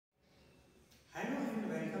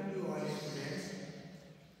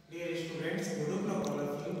students, good o'clock all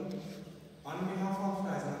of you. On behalf of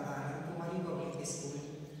Rajmata Anant Kumari Public School,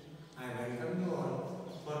 I welcome you all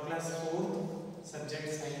for class 4th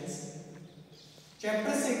subject science.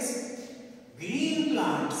 Chapter 6, Green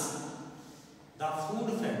Plants, the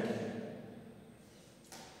Food Factory.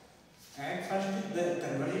 At first, the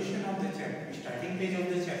conversation of the chapter, starting page of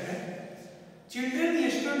the chapter. Children,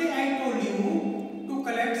 yesterday I told you to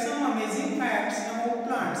collect some amazing facts about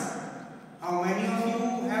plants. How many of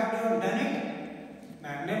you have done it?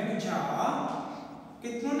 Ma'am ने पूछा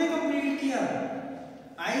कितनों ने complete किया?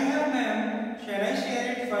 I have, ma'am. Shall I share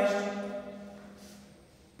it first?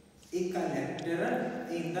 A collector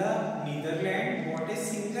in the Netherlands bought a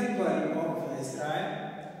single bulb of Viceroy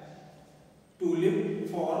tulip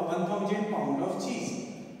for 1,000 pounds of cheese,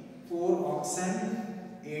 4 oxen,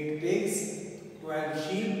 8 pigs, 12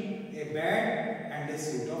 sheep, a bed, and a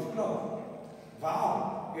suit of cloth.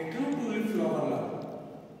 Wow! A true tulip flower love.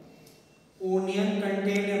 Onion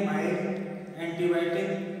contained a mild antibiotic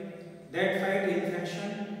that fight infection.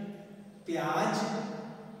 प्याज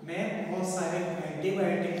में बहुत सारे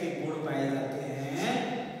antibiotic के गुण पाए जाते हैं.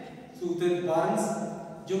 Suited Burns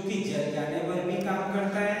जो कि जल जाने पर भी काम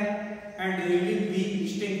करता है. एंड रिलीफ भी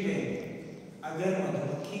स्टिंग पेन. अगर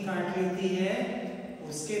मधुमक्खी काट लेती है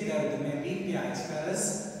उसके दर्द में भी प्याज का रस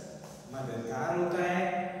मददगार होता है,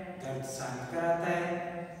 दर्द शांत कराता है.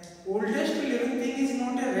 Oldest living thing is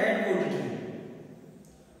not a redwood tree,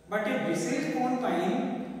 but a bristlecone pine,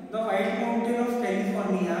 the White Mountain of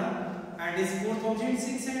California, and is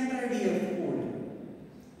 4,600 years old.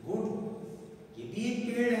 Good. ये भी एक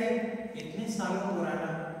पेड़ है, इतने सालों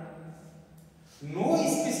पुराना. No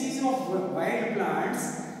species of wild plants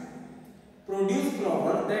produce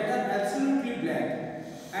flowers that are absolutely black,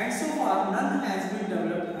 and so far none has been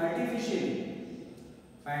developed artificially.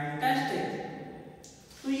 Fantastic.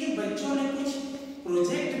 तो ये बच्चों ने कुछ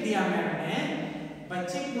प्रोजेक्ट दिया मैम ने,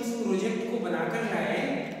 बच्चे उस प्रोजेक्ट को बनाकर लाए.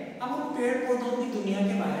 अब हम पेड़ पौधों की दुनिया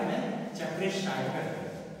के बारे में चैप्टर स्टार्ट करते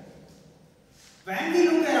हैं. When we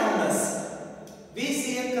look around us, we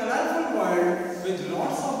see a colorful world with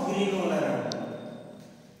lots of green all around.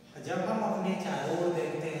 जब हम अपने चारों ओर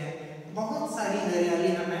देखते हैं, बहुत सारी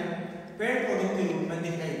हरियाली हमें पेड़ पौधों के रूप में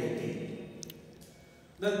दिखाई देती है.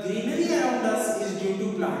 The greenery around us is due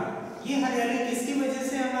to plant. ये हरियाली किसकी वजह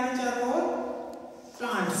से हमारे चारों ओर?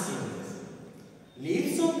 प्लांट्स की वजह से.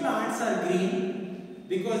 Leaves of plants are green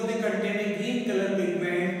because they contain a green color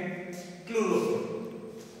pigment, chlorophyll.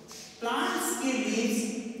 Plants के leaves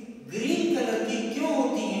green color की क्यों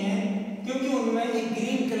होती हैं? क्योंकि उनमें एक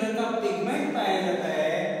green color का pigment पाया जाता है,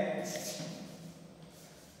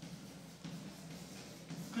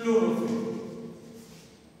 chlorophyll.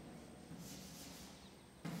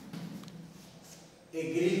 A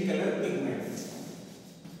green color pigment.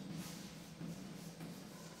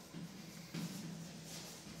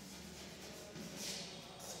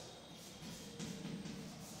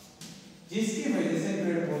 जिसकी वजह से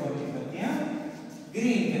पेड़ पौधों की पत्तियां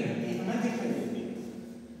ग्रीन कलर की हमें दिखाई देती है.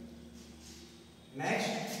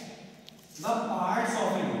 Next, the parts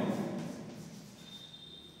of a leaf.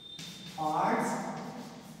 Parts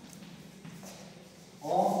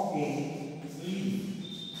of a leaf.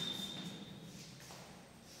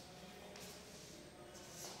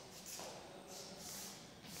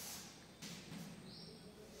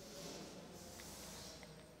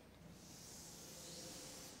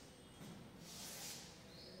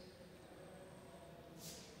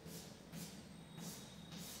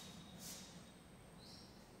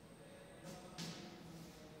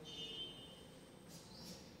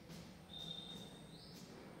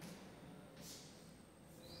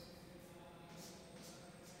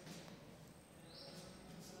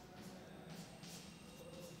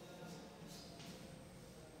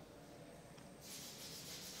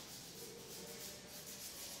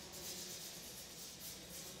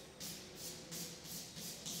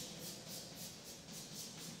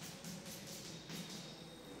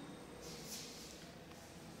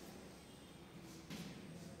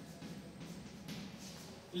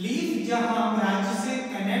 Leaf जहां ब्रांच से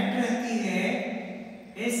कनेक्ट रहती है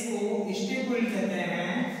इसको स्टेपल कहते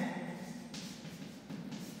हैं.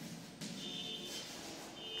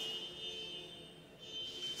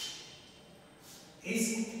 इस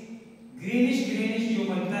ग्रीनिश जो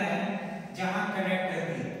बनता है जहां कनेक्ट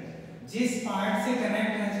रहती है, जिस पार्ट से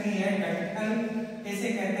कनेक्ट रहती है डक्टल, इसे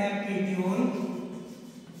कहते हैं पेटियोल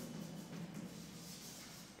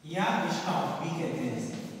या स्टॉक भी कहते हैं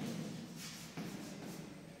इसे.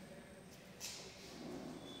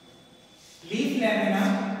 Leaf lamina,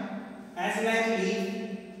 as like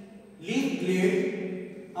leaf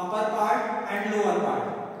blade, upper part and lower part.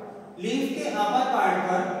 Leaf के अपर पार्ट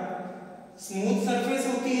पर स्मूथ सरफेस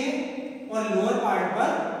होती है और लोअर पार्ट पर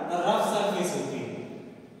रफ सरफेस होती है।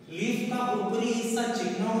 लीफ का ऊपरी हिस्सा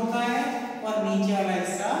चिकना होता है और नीचे वाला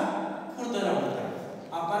हिस्सा खुरदरा होता है।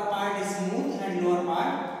 Upper part smooth and lower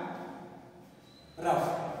part rough.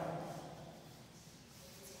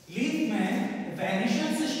 Leaf में वेनिशन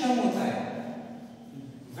सिस्टम होता है।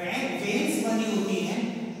 वेन्स बनी होती हैं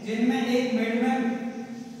जिनमें एक मिड में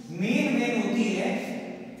मेन वेन होती है,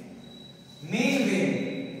 मेन वेन,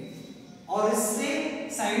 और इससे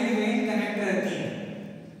साइड वेन कनेक्ट रहती है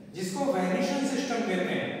जिसको वेनिशन सिस्टम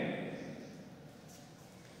कहते हैं।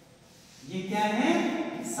 ये क्या है?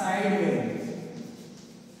 Side when.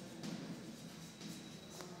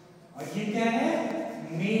 और ये क्या है?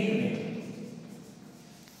 Main vein.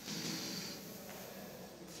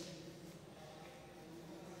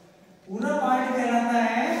 पूरा पार्ट कहलाता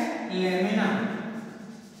है लेमिना।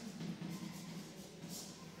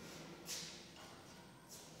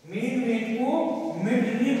 मेन वेन को मिड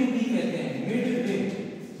रिब भी कहते हैं, मिड रिब।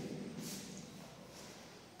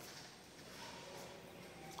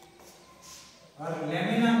 और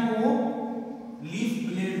लेमिना को लीफ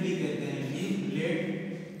ब्लेड भी कहते हैं, लीफ ब्लेड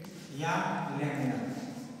या लेमिना,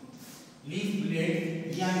 लीफ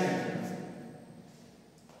ब्लेड या lamina.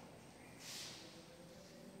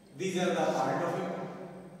 These are the part of a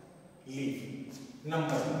leaf.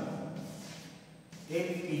 Number 1, एक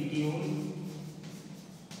petiole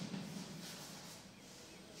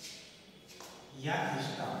या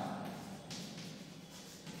स्टार।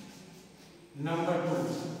 नंबर 2,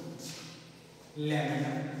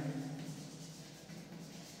 लेमिना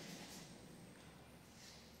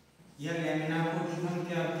या लेमिना को भी हम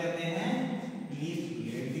क्या कहते हैं? लीफ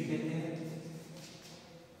ब्लेड भी कहते हैं।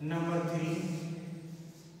 नंबर 3,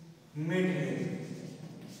 मिड वेन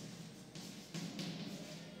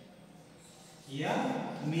या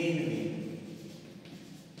main vein.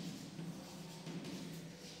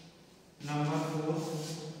 Number 4,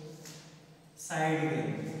 side when.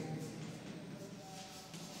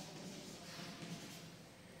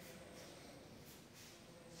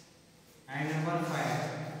 And number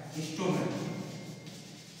 5, stomata.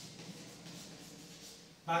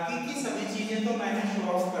 बाकी की सभी चीजें तो मैंने शो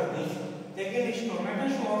ऑफ कर दी, लेकिन स्टोमेटा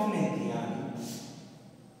शो ऑफ नहीं किया।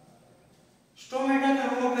 स्टोमेटा क्या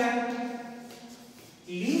होता है?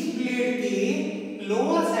 लीफ ब्लेड की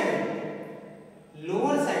लोअर साइड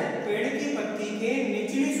पेड़ की पत्ती के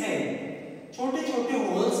निचली साइड छोटे छोटे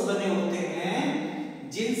होल्स बने होते हैं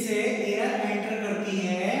जिनसे एयर एंटर करती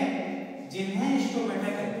है, जिन्हें स्टोमेटा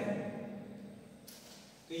कहते हैं।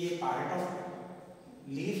 तो ये पार्ट ऑफ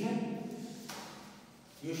लीफ है।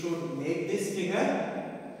 You should make this figure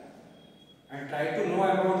and try to know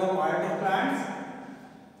about the part of plants.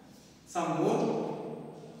 Some more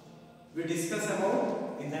we discuss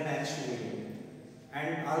about in the next video,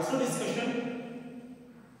 and also discussion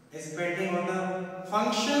is pending on the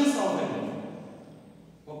functions of the leaf.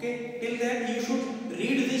 Okay, till then you should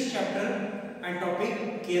read this chapter and topic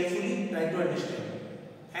carefully, try to understand.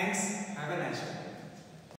 Thanks, have a nice day.